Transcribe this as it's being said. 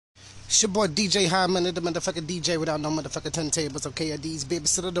It's your boy DJ Hyman, the motherfucking DJ without no motherfucking turntables. Okay, these baby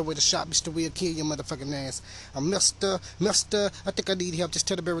sit under with a shot, Mr. Will kill your motherfucking ass. I'm Mister. I think I need help. Just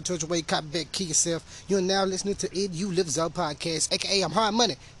tell the barrel towards your way, cop back, kill yourself. You're now listening to It You Lives Out podcast, aka I'm Hard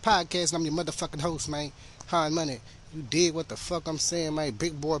Money podcast, and I'm your motherfucking host, man. Hard Money. You dig what the fuck I'm saying, man?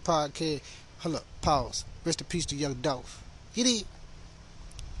 Big boy podcast. Hold up, pause. Rest in peace to Young Dolph. You dig?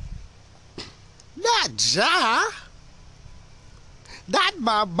 Not Ja. That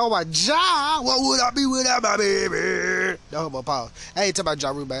my boy Ja. What would I be without my baby? No, hold on, pause. I ain't talking about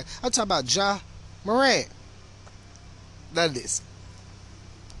Ja Rule, man. I'm talking about Ja Morant. Now listen.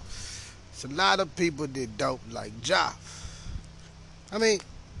 It's a lot of people that don't like Ja. I mean,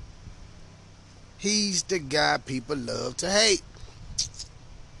 he's the guy people love to hate.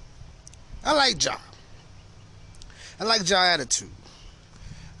 I like Ja. I like Ja attitude.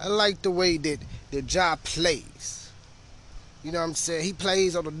 I like the way that Ja plays. You know what I'm saying? He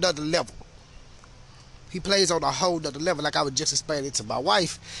plays on another level. He plays on a whole nother level. Like I was just explaining to my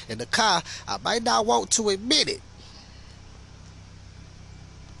wife in the car. I might not want to admit it,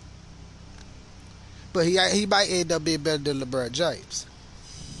 but he might end up being better than LeBron James.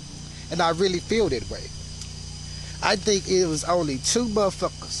 And I really feel that way. I think it was only two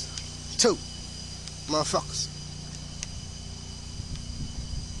motherfuckers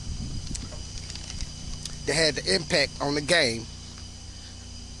that had the impact on the game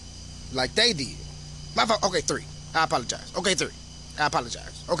like they did. My fault. Okay, three. I apologize. Okay, three. I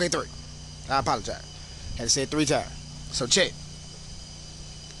apologize. Okay, three. I apologize. Had to say it 3 times. So check.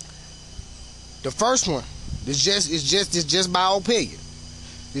 The first one is just my opinion.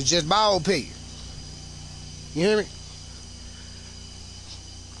 It's just my opinion. You hear me?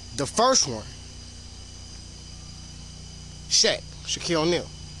 The first one, Shaquille O'Neal.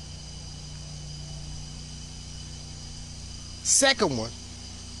 Second one,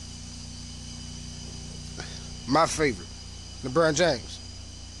 my favorite, LeBron James.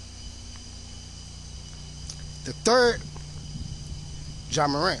 The third, Ja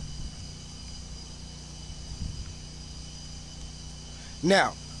Morant.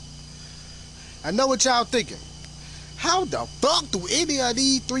 Now, I know what y'all thinking. How the fuck do any of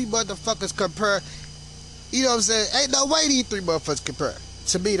these three motherfuckers compare? You know what I'm saying? Ain't no way these three motherfuckers compare.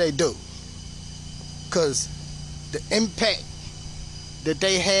 To me, they do. Because the impact that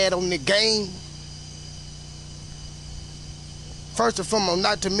they had on the game, first and foremost,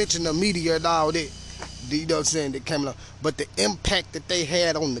 not to mention the media and all that, you know what I'm saying, that came along, but the impact that they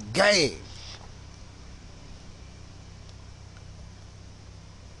had on the game.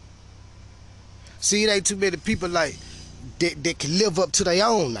 See, it ain't too many people like that can live up to their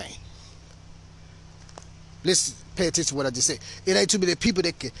own name. Listen, pay attention to what I just said. It ain't too many people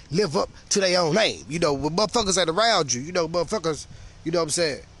that can live up to their own name. You know, when motherfuckers ain't around you, you know, motherfuckers, you know what I'm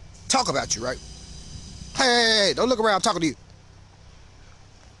saying, talk about you, right? Hey, don't look around, I'm talking to you.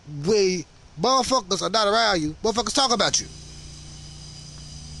 When motherfuckers are not around you, motherfuckers talk about you.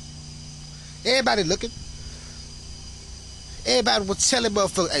 Everybody looking. Everybody was telling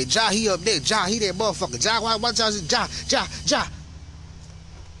motherfuckers, hey, Ja, he up there. Ja, he that motherfucker. Ja, why y'all say Ja?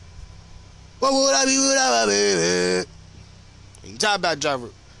 What would I be without my baby? You talk about Ja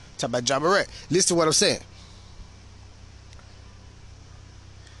Rule. Talk about Ja Morant. Listen to what I'm saying.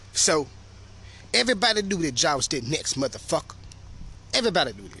 So, everybody knew that Ja was the next motherfucker.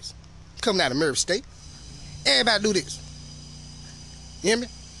 Everybody knew this. Coming out of Murray State. Everybody knew this. You hear me?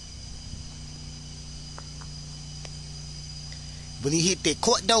 When he hit that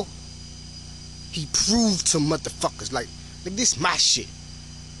court, though, he proved to motherfuckers, like, look, this my shit.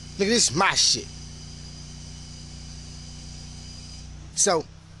 Look, this my shit. So,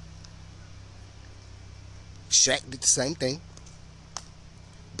 Shaq did the same thing.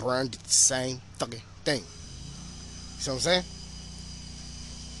 Brown did the same fucking thing. You see what I'm saying?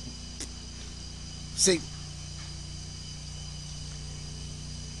 See,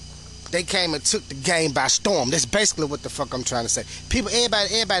 they came and took the game by storm. That's basically what the fuck I'm trying to say. People,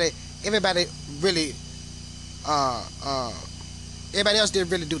 everybody really, everybody else didn't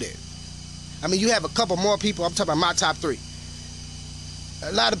really do that. I mean, you have a couple more people. I'm talking about my top 3.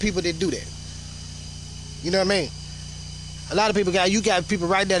 A lot of people didn't do that. You know what I mean? A lot of people you got people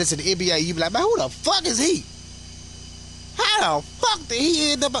right now that's in the NBA. You be like, man, who the fuck is he? How the fuck did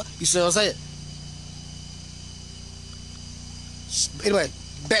he end up? You see what I'm saying? Anyway,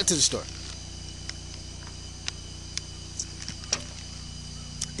 back to the story.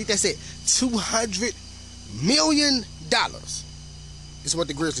 I think that's it. $200 million is what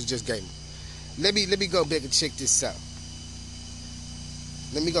the Grizzlies just gave me. Let me go back and check this out.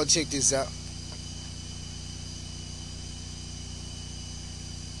 Let me go check this out.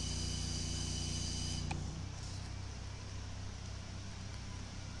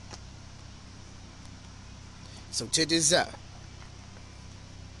 So check this out.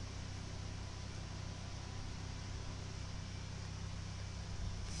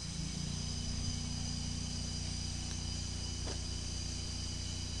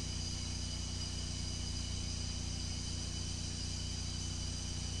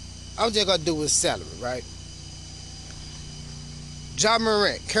 I'm just gonna do his salary, right? Ja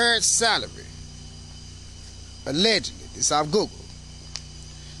Morant, current salary, allegedly, this off Google.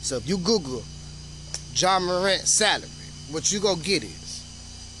 So if you Google Ja Morant salary, what you gonna get is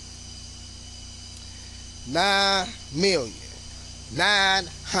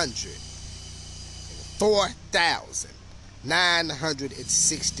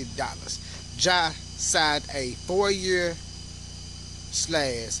 $9,904,960. Ja signed a 4-year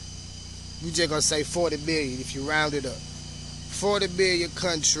slash, you just gonna say 40 million if you round it up. 40 million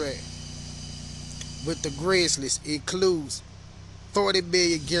contract with the Grizzlies includes 40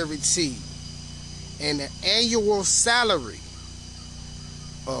 million guaranteed and an annual salary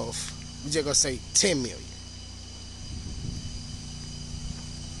of, we just gonna say 10 million.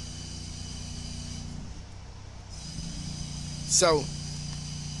 So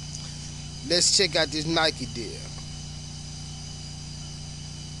let's check out this Nike deal.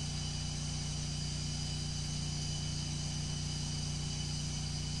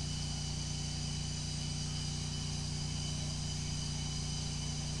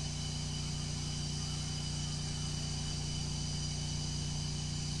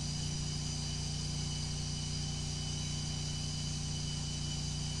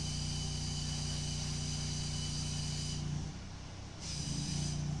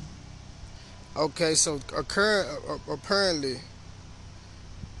 Okay, so apparently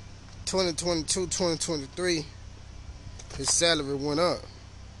 2022, 2023, his salary went up.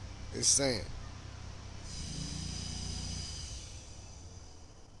 It's saying.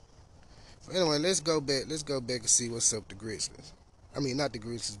 Anyway, let's go back. Let's go back and see what's up with the Grizzlies. I mean, not the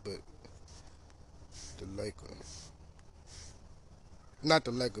Grizzlies, but the Lakers. Not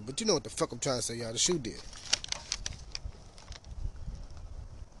the Lakers, but you know what the fuck I'm trying to say, y'all. The shoe deal.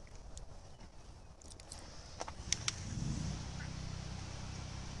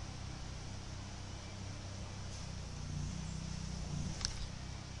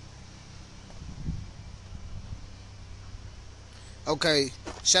 Okay,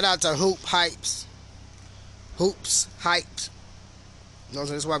 shout out to Hoops Hypes. You know what I'm saying?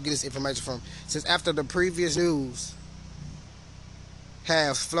 That's where I'm getting this information from. Since after the previous news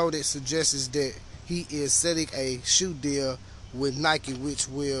have floated suggests that he is setting a shoe deal with Nike, which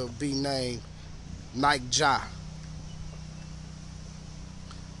will be named Nike Ja.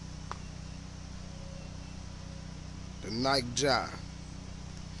 The Nike Ja.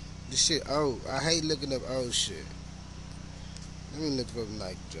 This shit old. I hate looking up old shit. Let me look up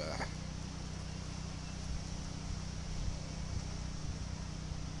Nike Ja.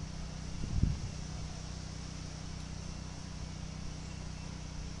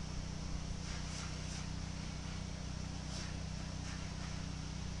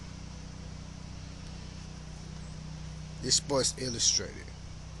 This Sports Illustrated.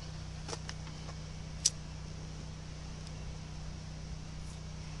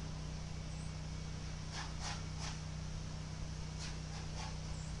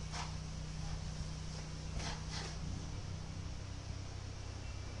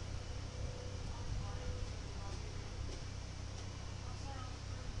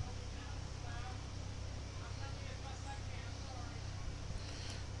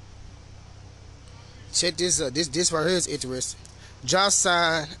 Check this out. This right here is interesting. Ja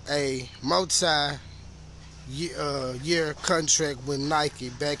signed a multi-year contract with Nike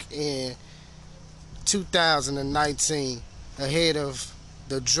back in 2019, ahead of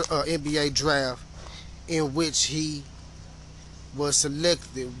the NBA draft, in which he was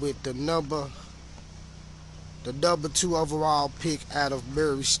selected with the number 2 overall pick out of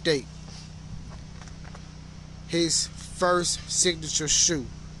Murray State. His first signature shoe,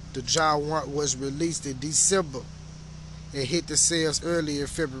 the Ja was released in December and hit the sales early in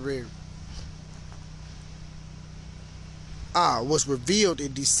February. Was revealed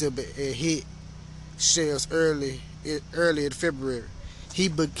in December and hit sales early in February. He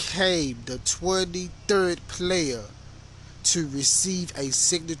became the 23rd player to receive a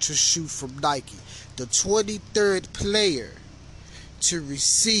signature shoe from Nike. The 23rd player to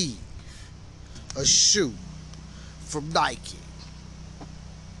receive a shoe from Nike.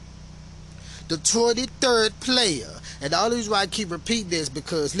 The 23rd player. And the only reason why I keep repeating this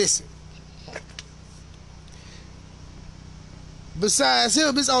because, listen, besides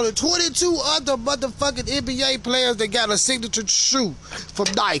him, it's only 22 other motherfucking NBA players that got a signature shoe from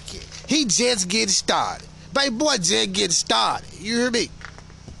Nike. He just getting started. Baby boy just getting started. You hear me?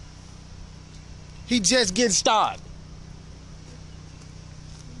 He just getting started.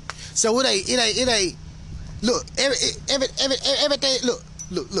 So it ain't. Look, everything.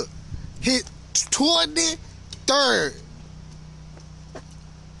 Look. Hit 23rd.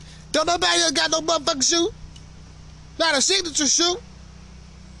 Don't nobody else got no motherfucking shoe. Not a signature shoe.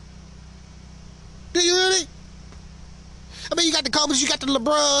 Do you really? I mean, you got the Kobe's, you got the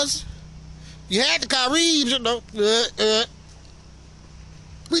LeBrons. You had the Kyries, you know.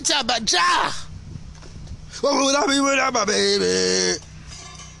 We talking about Ja. What would I be without my baby?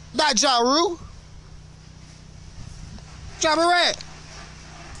 Not Ja Rule. Ja Morant.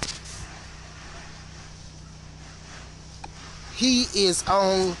 He is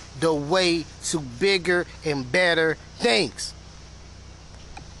on the way to bigger and better things.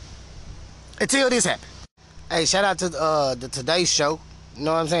 Until this happens. Hey, shout out to the Today Show. You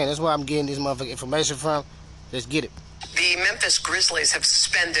know what I'm saying? That's where I'm getting this motherfucking information from. Let's get it. The Memphis Grizzlies have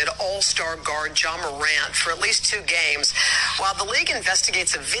suspended all-star guard Ja Morant for at least 2 games while the league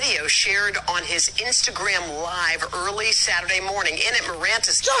investigates a video shared on his Instagram Live early Saturday morning. In it, Morant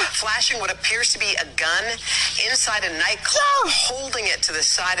is flashing what appears to be a gun inside a nightclub, holding it to the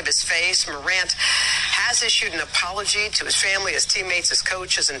side of his face. Morant has issued an apology to his family, his teammates, his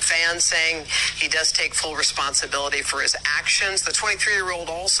coaches, and fans, saying he does take full responsibility for his actions. The 23-year-old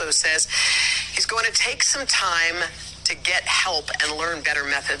also says he's going to take some time to get help and learn better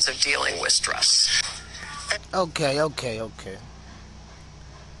methods of dealing with stress. Okay. Ja, what you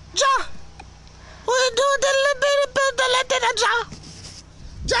doing that little bitty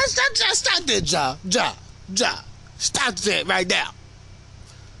Ja? Stop that, Ja. Stop that right now.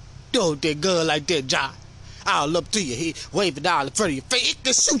 Don't that gun like that, Ja. All up to your head, waving all in front of your face. It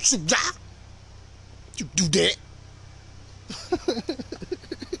can shoot you, Ja. You do that.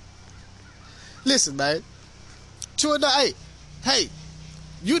 Listen, man. 2-8. Hey,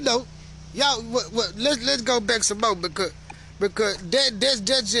 you know, y'all. Let's go back some more because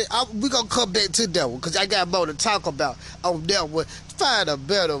that's it. We gonna come back to that one because I got more to talk about on that one. Find a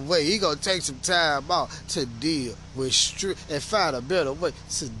better way. He gonna take some time off to deal with stress and find a better way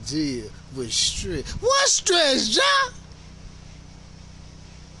to deal with stress. What stress, Ja?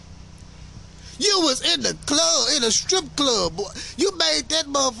 You was in the club, in a strip club, boy. You made that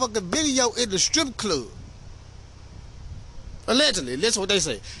motherfucking video in the strip club. Allegedly, that's what they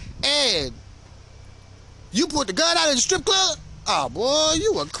say. And you put the gun out in the strip club? Oh, boy,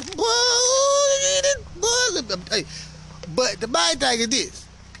 you a boy. Hey, but the main thing is this.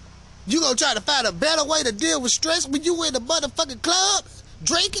 You gonna try to find a better way to deal with stress when you in the motherfucking club,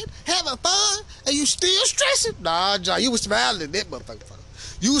 drinking, having fun, and you still stressing? Nah, John, you was smiling at that motherfucker.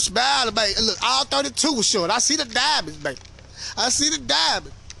 You was smiling, baby. Look, all 32 was showing. I see the diamonds, baby. I see the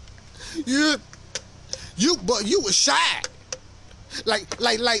diamonds. But you was shy. Like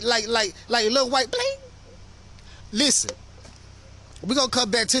little white bling. Listen, we're gonna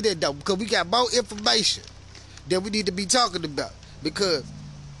come back to that though because we got more information that we need to be talking about because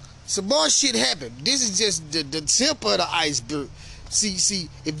some more shit happened. This is just the tip of the iceberg. See,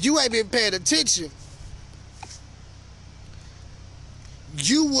 if you ain't been paying attention,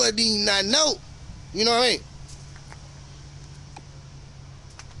 you wouldn't even not know. You know what I mean?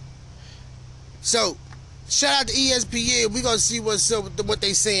 So, shout out to ESPN. We're going to see what's up with what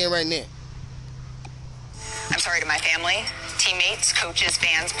they saying right now. I'm sorry to my family, teammates, coaches,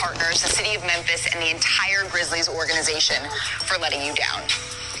 fans, partners, the city of Memphis, and the entire Grizzlies organization for letting you down.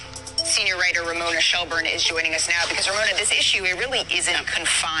 Senior writer Ramona Shelburne is joining us now because, Ramona, this issue, it really isn't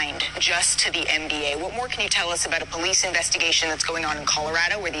confined just to the NBA. What more can you tell us about a police investigation that's going on in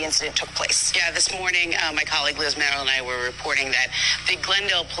Colorado where the incident took place? Yeah, this morning, my colleague Liz Merrill and I were reporting that the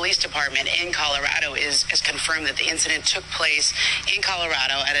Glendale Police Department in Colorado has confirmed that the incident took place in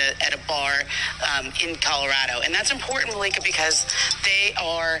Colorado at a bar in Colorado. And that's important, Malika, because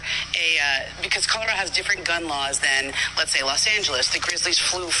because Colorado has different gun laws than, let's say, Los Angeles. The Grizzlies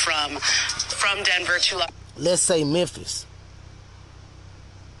flew from Denver to let's say Memphis.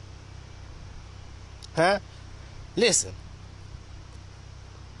 Huh? Listen.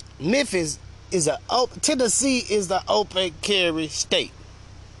 Memphis is Tennessee is the open carry state.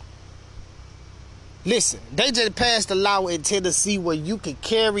 Listen, they just passed a law in Tennessee where you can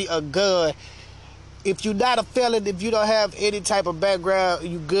carry a gun. If you're not a felon, if you don't have any type of background,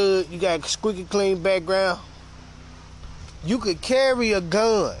 you good, you got a squeaky clean background, you could carry a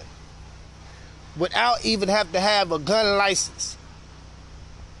gun without even have to have a gun license.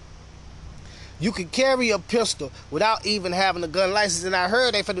 You can carry a pistol without even having a gun license. And I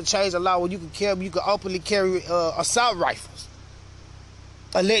heard they finna change the law where you can openly carry assault rifles.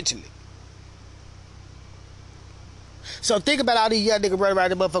 Allegedly. So think about all these young niggas running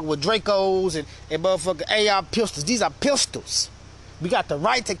around the motherfucker with Dracos and motherfucking AR pistols. These are pistols. We got the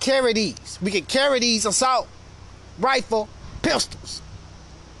right to carry these. We can carry these assault rifle pistols.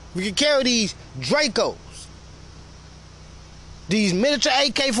 We can carry these Dracos. These miniature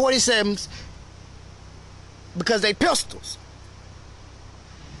AK-47s because they pistols.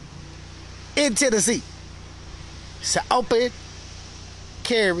 In Tennessee. It's an open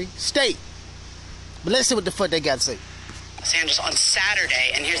carry state. But let's see what the fuck they got to say. Los Angeles on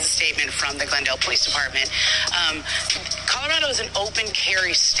Saturday, and here's the statement from the Glendale Police Department. Colorado is an open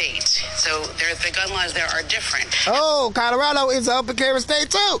carry state, so the gun laws there are different. Oh, Colorado is an open carry state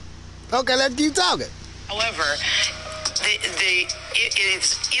too. Okay, let's keep talking. However,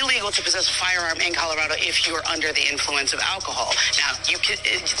 it's illegal to possess a firearm in Colorado if you're under the influence of alcohol. Now,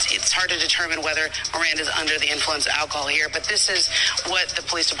 it's hard to determine whether Miranda is under the influence of alcohol here, but this is what the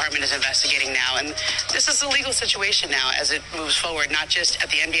police department is investigating now, and this is a legal situation now as it moves forward, not just at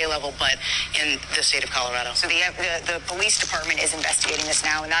the NBA level, but in the state of Colorado. So the police department is investigating this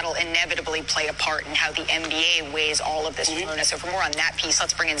now, and that'll inevitably play a part in how the NBA weighs all of this. So for more on that piece,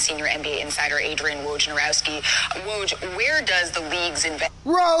 let's bring in senior NBA insider Adrian Wojnarowski. Woj, where does the league's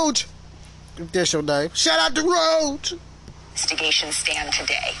Road, if that's your name. Shout out to Road. Investigation stand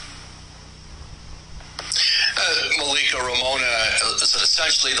today? Malika, Ramona, listen,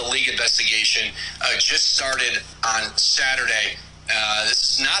 essentially the league investigation just started on Saturday.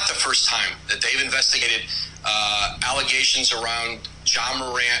 This is not the first time that they've investigated allegations around Ja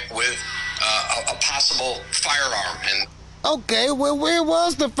Morant with a possible firearm. And okay, well, where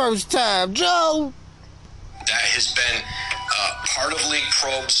was the first time, Joe? That has been part of league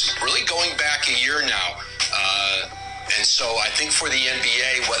probes really going back a year now. And so I think for the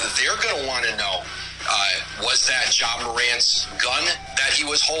NBA, what they're going to want to know, was that Ja Morant's gun that he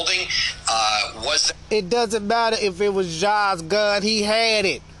was holding? It doesn't matter if it was Ja's gun. He had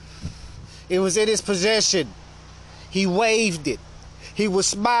it. It was in his possession. He waved it. He was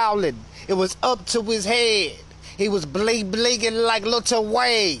smiling. It was up to his head. He was blinking like Lil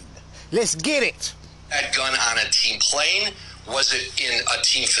Wayne. Let's get it. That gun on a team plane? Was it in a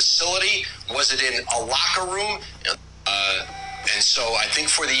team facility? Was it in a locker room? And so I think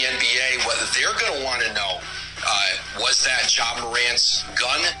for the NBA, what they're going to want to know, was that Ja Morant's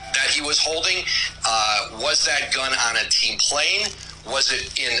gun that he was holding? Was that gun on a team plane? Was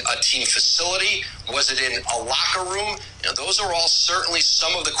it in a team facility? Was it in a locker room? You know, those are all certainly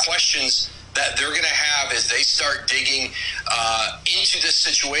some of the questions that they're going to have as they start digging into this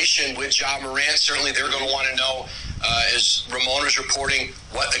situation with Ja Morant. Certainly they're going to want to know, as Ramona's reporting,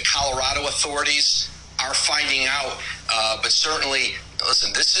 what the Colorado authorities are finding out. But certainly,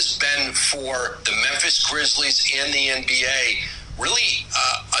 listen, this has been for the Memphis Grizzlies and the NBA really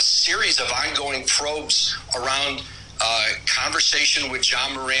a series of ongoing probes around conversation with Ja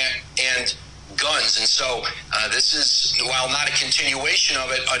Morant and guns. And so this is, while not a continuation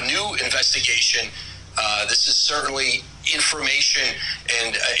of it, a new investigation. This is certainly information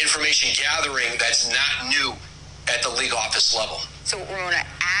and information gathering that's not new at the league office level. So, Ramona,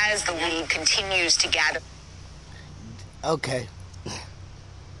 as the league continues to gather... Okay.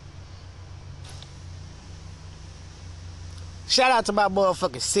 Shout out to my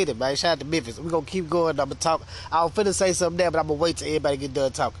motherfucking city, man. Shout out to Memphis. We're going to keep going. I'm going to talk. I was finna say something there, but I'm going to wait till everybody get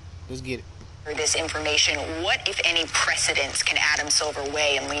done talking. Let's get it. This information, what, if any, precedents can Adam Silver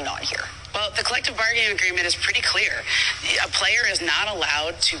weigh and lean on here? Well, the collective bargaining agreement is pretty clear. A player is not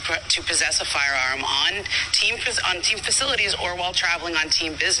allowed to possess a firearm on team facilities or while traveling on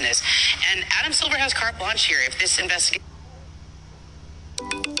team business. And Adam Silver has carte blanche here. If this investigation...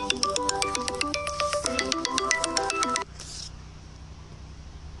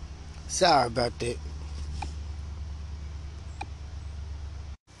 Sorry about that.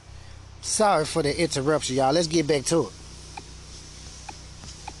 Sorry for the interruption, y'all. Let's get back to it.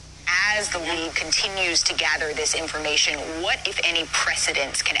 As the league continues to gather this information, what, if any,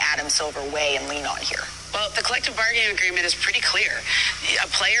 precedents can Adam Silver weigh and lean on here? Well, the collective bargaining agreement is pretty clear. A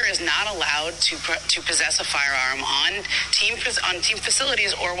player is not allowed to possess a firearm on team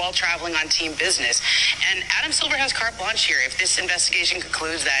facilities or while traveling on team business. And Adam Silver has carte blanche here. If this investigation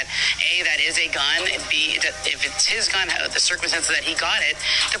concludes that A, that is a gun, B, that if it's his gun, the circumstances that he got it,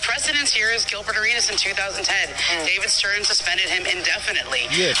 the precedence here is Gilbert Arenas in 2010. David Stern suspended him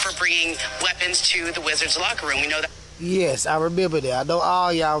indefinitely for bringing weapons to the Wizards locker room. We know that. Yes, I remember that. I know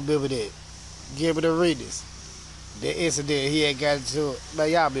all y'all remember that. Gilbert Arenas. The incident, he ain't got into it. But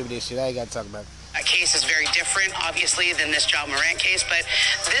y'all remember this shit. I ain't got to talk about it. Case case is very different, obviously, than this Ja Morant case, but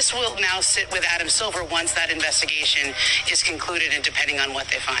this will now sit with Adam Silver once that investigation is concluded and depending on what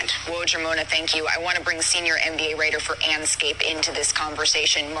they find. Woj, Ramona, thank you. I want to bring senior NBA writer for Anscape into this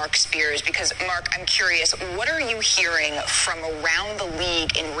conversation, Mark Spears, because, Mark, I'm curious, what are you hearing from around the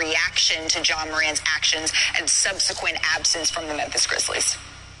league in reaction to Ja Morant's actions and subsequent absence from the Memphis Grizzlies?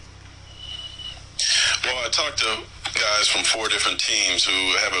 Well, I talked to guys from 4 different teams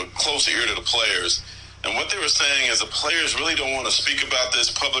who have a close ear to the players, and what they were saying is the players really don't want to speak about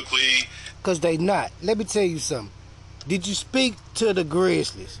this publicly. Because they not. Let me tell you something. Did you speak to the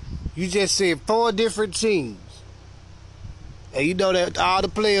Grizzlies? You just said 4 different teams. And you know that all the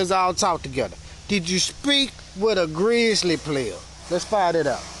players all talk together. Did you speak with a Grizzly player? Let's find it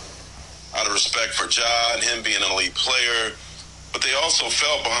out. Out of respect for Ja and him being an elite player, but they also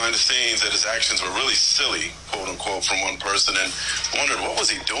felt behind the scenes that his actions were really silly, quote unquote, from one person, and wondered what was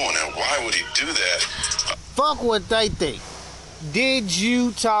he doing and why would he do that? Fuck what they think. Did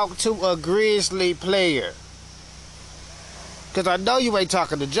you talk to a Grizzly player? Because I know you ain't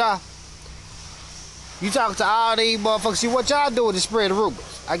talking to Ja. You talk to all these motherfuckers. See, what y'all doing is spreading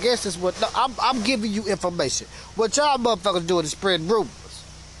rumors. I guess that's what... No, I'm giving you information. What y'all motherfuckers doing is spreading rumors.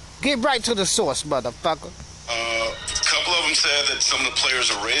 Get right to the source, motherfucker. A couple of them said that some of the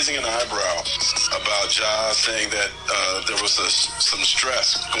players are raising an eyebrow about Ja, saying that there was some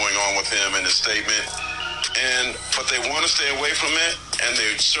stress going on with him in his statement. But they want to stay away from it, and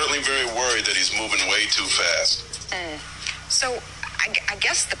they're certainly very worried that he's moving way too fast. So, I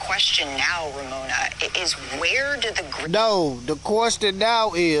guess the question now, Ramona, is where did the... No, the question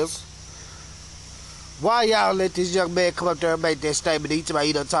now is, why y'all let this young man come up there and make that statement? He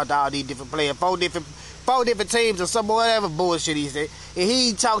done talked to all these different players, four different teams or some whatever bullshit he said. And he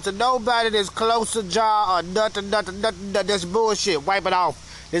ain't talked to nobody that's close to Ja or nothing. That's bullshit. Wipe it off.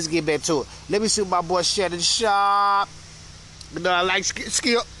 Let's get back to it. Let me see my boy Shannon Sharp. You know, I like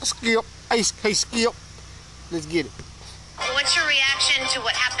Skip. Hey, Skip. Let's get it. What's your reaction to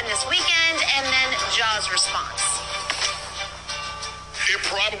what happened this weekend and then Ja's response? It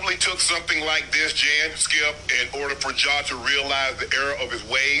probably took something like this, Jan, Skip, in order for Ja to realize the error of his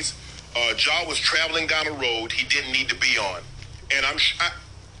ways. Ja was traveling down a road he didn't need to be on. And I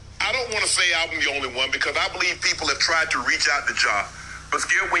don't want to say I'm the only one because I believe people have tried to reach out to Ja. But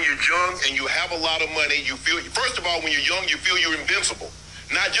Skip, when you're young and you have a lot of money, you feel, first of all, when you're young, you feel you're invincible.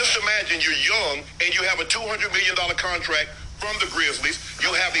 Now, just imagine you're young and you have a $200 million contract from the Grizzlies.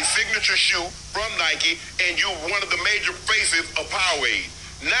 You have a signature shoe from Nike, and you're one of the major faces of Powerade.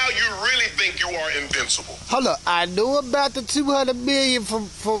 Now you really think you are invincible. Hold up, I knew about the $200 million from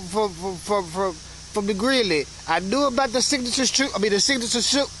the Grizzlies. I knew about the signature shoe. The signature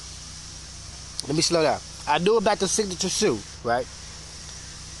shoe. Let me slow down. I knew about the signature shoe, right?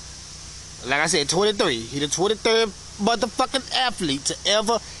 Like I said, 23. He the 23rd motherfucking athlete to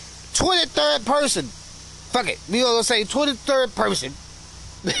ever, 23rd person. Fuck it, we gonna say 23rd person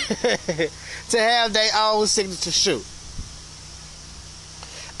to have their own signature shoe.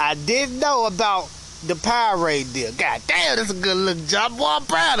 I didn't know about the Powerade deal. God damn, that's a good looking job. Boy, I'm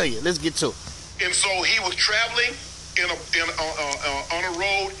proud of you. Let's get to it. And so he was traveling on a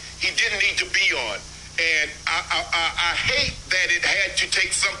road he didn't need to be on. And I hate that it had to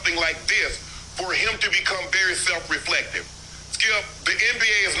take something like this for him to become very self-reflective. Skip, the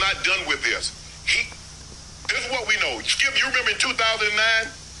NBA is not done with this. This is what we know. Skip, you remember in 2009,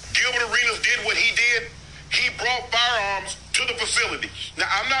 Gilbert Arenas did what he did? He brought firearms to the facility.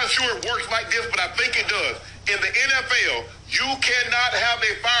 Now, I'm not sure it works like this, but I think it does. In the NFL, you cannot have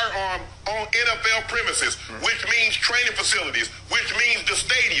a firearm on NFL premises, which means training facilities, which means the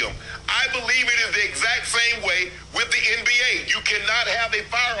stadium. I believe it is the exact same way with the NBA. You cannot have a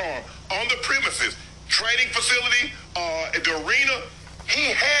firearm on the premises, training facility, the arena.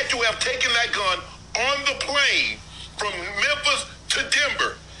 He had to have taken that gun on the plane from Memphis to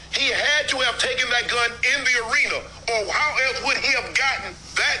Denver. He had to have taken that gun in the arena, or how else would he have gotten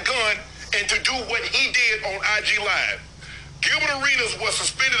that gun and to do what he did on IG Live? Gilbert Arenas was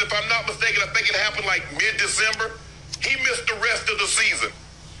suspended, if I'm not mistaken. I think it happened like mid-December. He missed the rest of the season.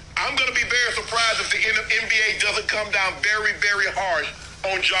 I'm going to be very surprised if the NBA doesn't come down very, very harsh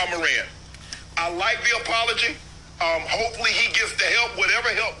on Ja Morant. I like the apology. Hopefully he gets the help,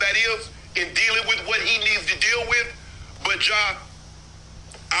 whatever help that is, in dealing with what he needs to deal with. But Ja,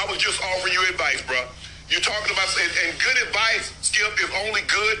 I was just offering you advice, bro. You're talking about, and good advice, Skip, is only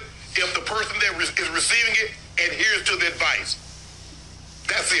good if the person that is receiving it adheres to the advice.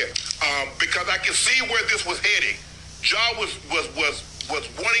 That's it. Because I can see where this was heading. Ja was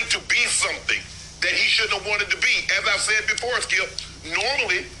wanting to be something that he shouldn't have wanted to be. As I said before, Skip,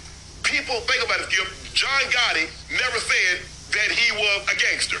 normally people, think about it, Skip. John Gotti never said that he was a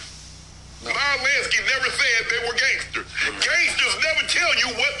gangster. No. Myron Lansky never said they were gangsters. Gangsters never tell you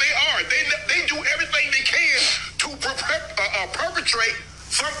what they are. They do everything they can to perpetrate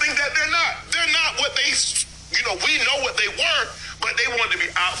something that they're not. They're not what they, we know what they were, but they wanted to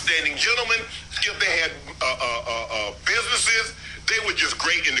be outstanding gentlemen. Skip, they had businesses. They were just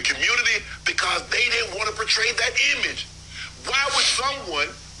great in the community because they didn't want to portray that image. Why would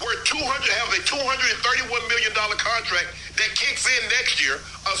someone worth have a $231 million contract that kicks in next year,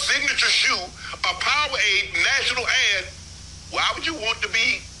 a signature shoe, a Powerade national ad? Why would you want to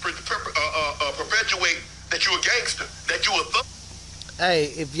perpetuate that you're a gangster, that you're a thug?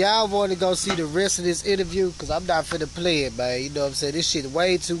 Hey, if y'all want to go see the rest of this interview, because I'm not finna play it, man. You know what I'm saying? This shit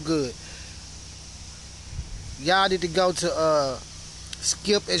way too good. Y'all need to go to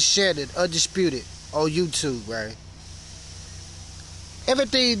Skip and Shannon, Undisputed, on YouTube, right?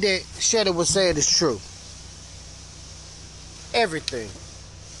 Everything that Shannon was saying is true. Everything.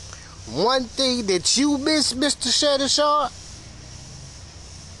 One thing that you miss, Mr. Shannon Sharpe,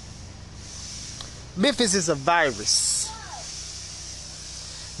 Memphis is a virus.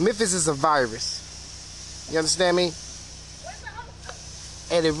 Memphis is a virus. You understand me?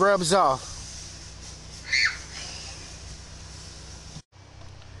 And it rubs off.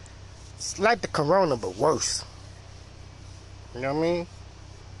 It's like the corona, but worse. You know what I mean?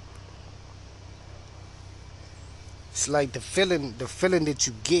 It's like the feeling that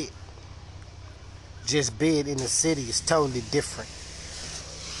you get just being in the city is totally different.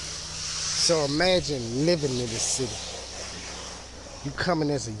 So imagine living in this city. You coming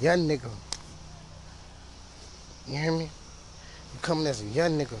as a young nigga. You hear me? You coming as a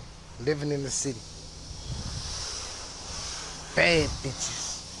young nigga living in the city. Bad bitches.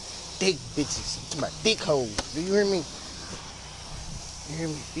 Thick bitches. I'm talking about thick hoes. Do you hear me? You hear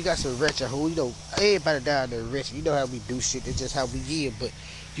me? You got some wretched hoes. You know, everybody down there rich. You know how we do shit. That's just how we live. But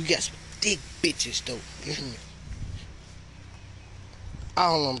you got some thick bitches, though. You hear me? I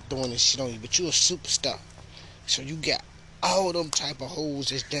don't know I'm throwing this shit on you, but you a superstar. So you got all them type of hoes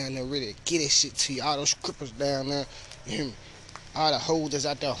that's down there ready to get that shit to you. All those cripples down there. You hear me? All the hoes that's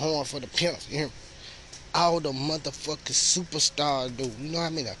out there horn for the pimps. You hear me? All the motherfucking superstars, dude. You know what I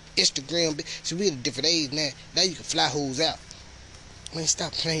mean? Instagram. See, we in a different age now. Now you can fly hoes out. Man,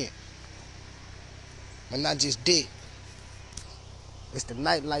 stop playing. But not just dick. It's the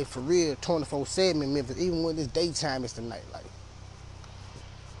nightlife for real, 24/7 in Memphis. Even when it's daytime, it's the nightlife.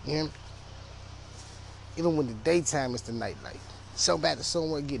 You hear me? Even when the daytime, it's the nightlife. So bad that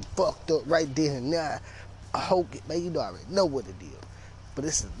someone getting fucked up right there and there. I hope it, man. You know, I already know what it is. But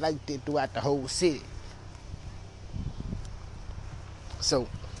it's like that throughout the whole city. So,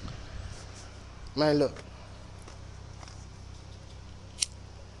 man, look.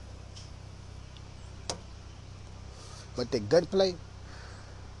 But the gunplay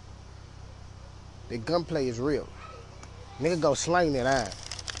is real. Nigga go slang that iron.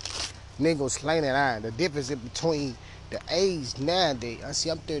 Nigga go slang that iron. The difference in between the age nowadays, I see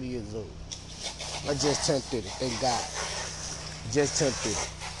I'm 30 years old. I just turned 30, thank God. Just turned 30. I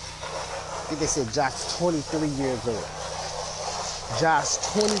think they said Josh 23 years old. Josh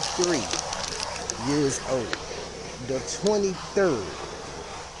 23 years old. The 23rd.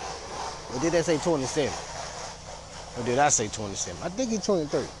 Or did they say 27? Or did I say 27? I think he's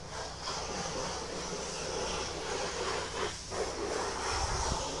 23.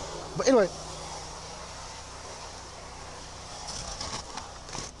 But anyway.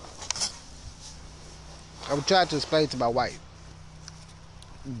 I was trying to explain to my wife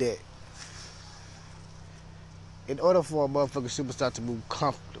that in order for a motherfucking superstar to move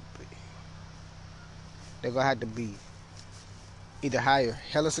comfortably, they're gonna have to be either hire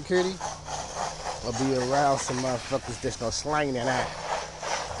hella security or be around some motherfuckers that's gonna slang that out.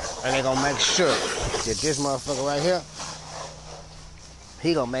 And they're gonna make sure that this motherfucker right here,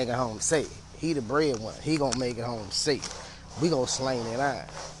 he gonna make it home safe. He the breadwinner. He gonna make it home safe. We gonna slang that out.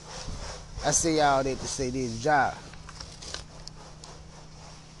 I say y'all that to say this job.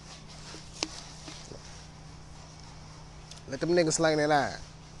 Let them niggas slang that iron.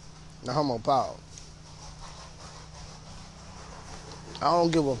 The homo power. I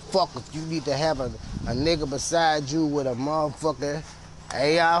don't give a fuck if you need to have a nigga beside you with a motherfucker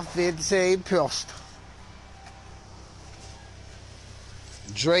AR-15 pistol.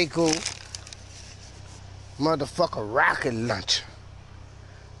 Draco motherfucker rocket launcher.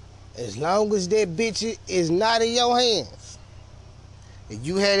 As long as that bitch is not in your hands, if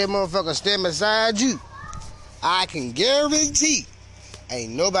you had that motherfucker stand beside you, I can guarantee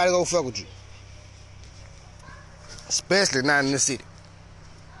ain't nobody gonna fuck with you. Especially not in the city.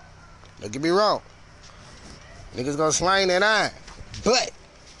 Don't get me wrong. Niggas gonna slang that iron. But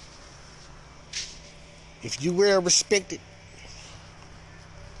if you well respected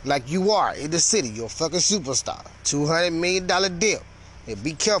like you are in the city, you're a fucking superstar. $200 million deal. And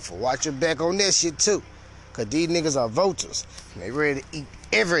be careful. Watch your back on that shit too. Cause these niggas are vultures. And they ready to eat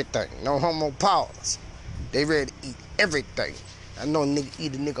everything. No homo pause. They ready to eat everything. I know a nigga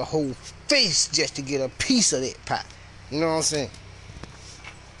eat a nigga whole face just to get a piece of that pie. You know what I'm saying?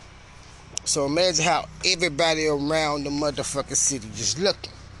 So imagine how everybody around the motherfucking city just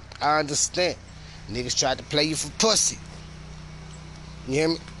looking. I understand. Niggas tried to play you for pussy. You hear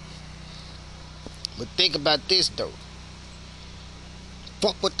me? But think about this though.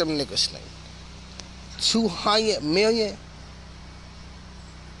 Fuck what them niggas think. 200 million?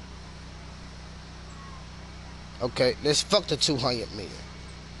 Okay, let's fuck the 200 million.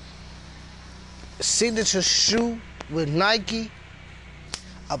 Signature shoe with Nike.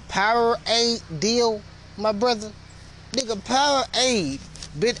 A Powerade deal, my brother. Nigga, Powerade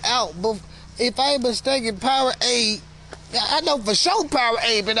been out. But if I ain't mistaken, Powerade, I know for sure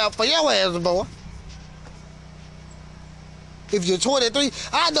Powerade been out for your ass, boy. If you're 23,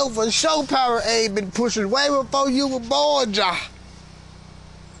 I know for sure Powerade been pushing way before you were born, Ja.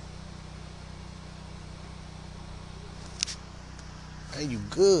 Hey, you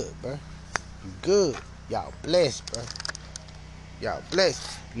good, bro. You good. Y'all blessed, bro. Y'all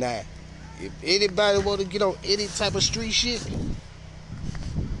blessed. Now, if anybody want to get on any type of street shit,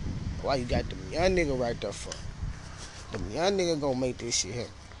 why you got them young nigga right there for? Them young nigga gonna make this shit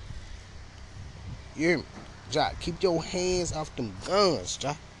happen. You hear me? Ja, keep your hands off them guns,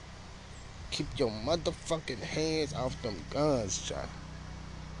 Ja. Keep your motherfucking hands off them guns, Ja.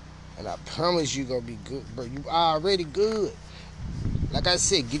 And I promise you gonna be good, bro. You already good. Like I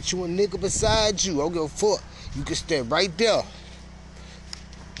said, get you a nigga beside you. I don't give a fuck. You can stand right there.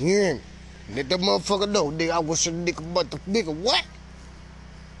 You hear me? Let that motherfucker know, nigga, I wish a nigga what?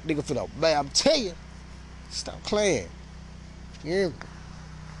 Nigga finna, man, I'm telling you. Stop playing. You hear me?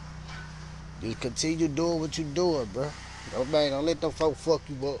 Just continue doing what you doing, bro. No, man, don't let them folk fuck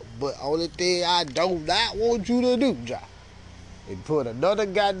you up. But only thing I do not want you to do, Ja, is put another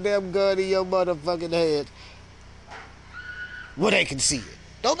goddamn gun in your motherfucking head where they can see it.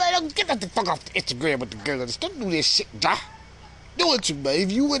 Don't get the fuck off the Instagram with the guns. Don't do this shit, Ja. Do it, you, man.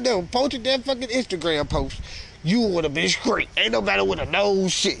 If you would never posted that fucking Instagram post, you would have been straight. Ain't nobody would have known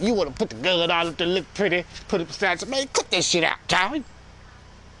shit. You would have put the gun on it to look pretty, put it beside you. Man, cut that shit out, Charlie.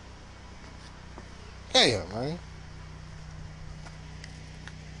 Damn, man.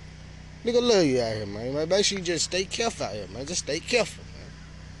 Nigga love you out here, man. Make sure you just stay careful out here, man. Just stay careful, man.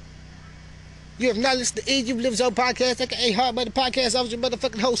 You have not listened to You've Lived Your Podcast, aka Hard Money Podcast. I was your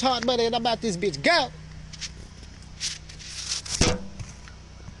motherfucking host, Hard Money, and I'm out this bitch. Go!